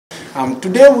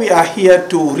Today we are here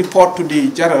to report to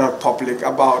the general public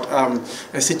about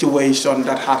a situation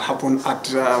that had happened at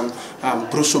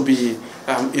Brusubi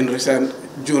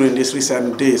during these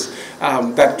recent days.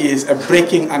 That is a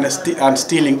breaking and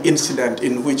stealing incident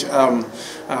in which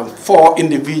 4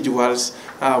 individuals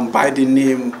by the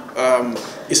name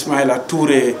Ismaila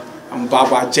Toure,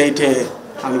 Baba Jaite,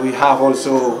 and we have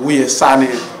also Wiye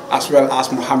Sane as well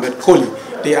as Mohamed Koli.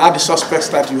 They are the suspects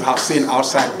that you have seen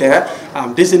outside there.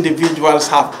 These individuals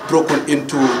have broken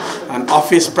into an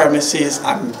office premises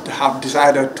and have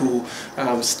decided to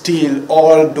steal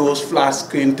all those flat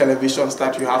screen televisions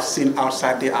that you have seen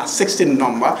outside. They are 16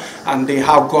 number and they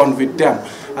have gone with them.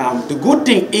 The good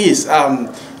thing is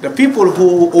the people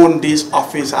who own this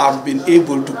office have been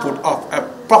able to put up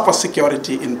a proper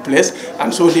security in place,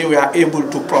 and so they were able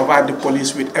to provide the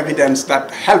police with evidence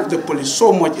that helped the police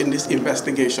so much in this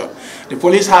investigation. The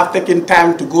police have taken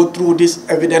time to go through this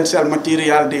evidential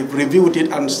material. They've reviewed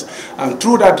it, and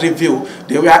through that review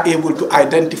they were able to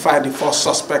identify the 4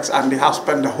 suspects, and they have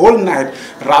spent the whole night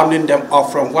rounding them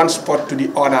up from one spot to the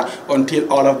other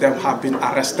until all of them have been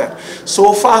arrested.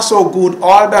 So far so good.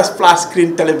 All the flat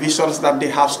screen televisions that they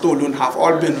have stolen have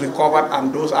all been recovered,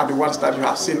 and those are the ones that you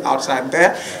have seen outside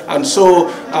there. And so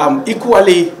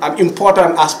equally an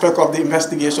important aspect of the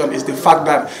investigation is the fact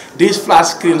that these flat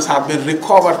screens have been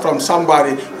recovered from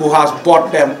somebody who has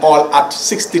bought them all at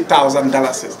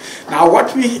 $60,000. Now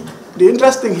the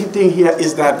interesting thing here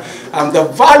is that the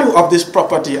value of this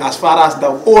property, as far as the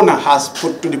owner has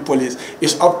put to the police,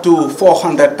 is up to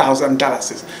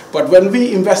 $400,000. But when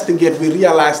we investigate, we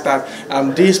realize that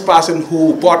this person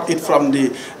who bought it from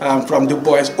the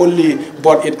boys only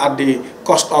bought it at the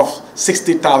cost of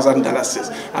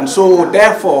 $60,000. And so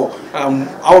therefore,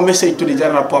 our message to the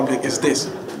general public is this.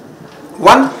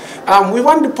 One, we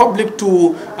want the public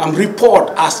to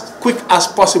report as quick as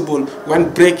possible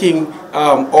when breaking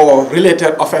or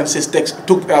related offenses takes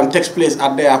place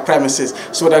at their premises,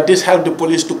 so that this helps the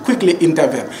police to quickly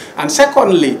intervene. And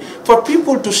secondly, for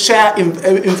people to share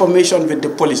information with the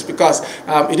police, because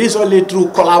it is only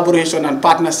through collaboration and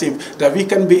partnership that we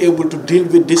can be able to deal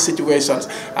with these situations.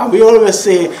 And we always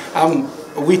say,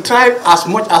 we try as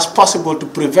much as possible to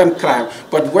prevent crime,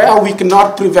 but where we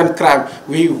cannot prevent crime,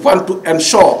 we want to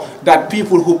ensure that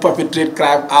people who perpetrate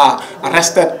crime are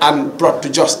arrested and brought to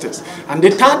justice. And the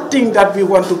third thing that we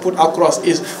want to put across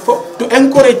is to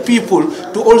encourage people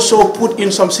to also put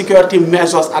in some security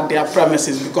measures at their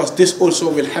premises, because this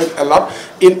also will help a lot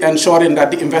in ensuring that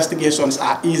the investigations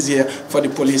are easier for the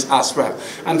police as well.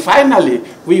 And finally,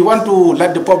 we want to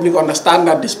let the public understand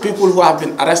that these people who have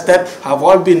been arrested have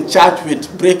all been charged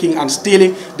with breaking and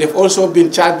stealing. They've also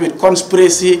been charged with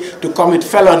conspiracy to commit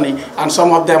felony, and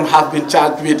some of them have been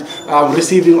charged with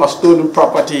receiving or stolen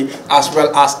property as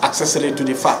well as accessory to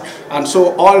the fact. And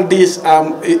so all this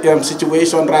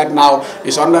situation right now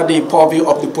is under the purview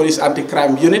of the police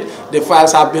anti-crime unit. The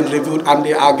files have been reviewed and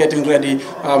they are getting ready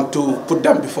to put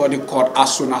them before the court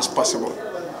as soon as possible.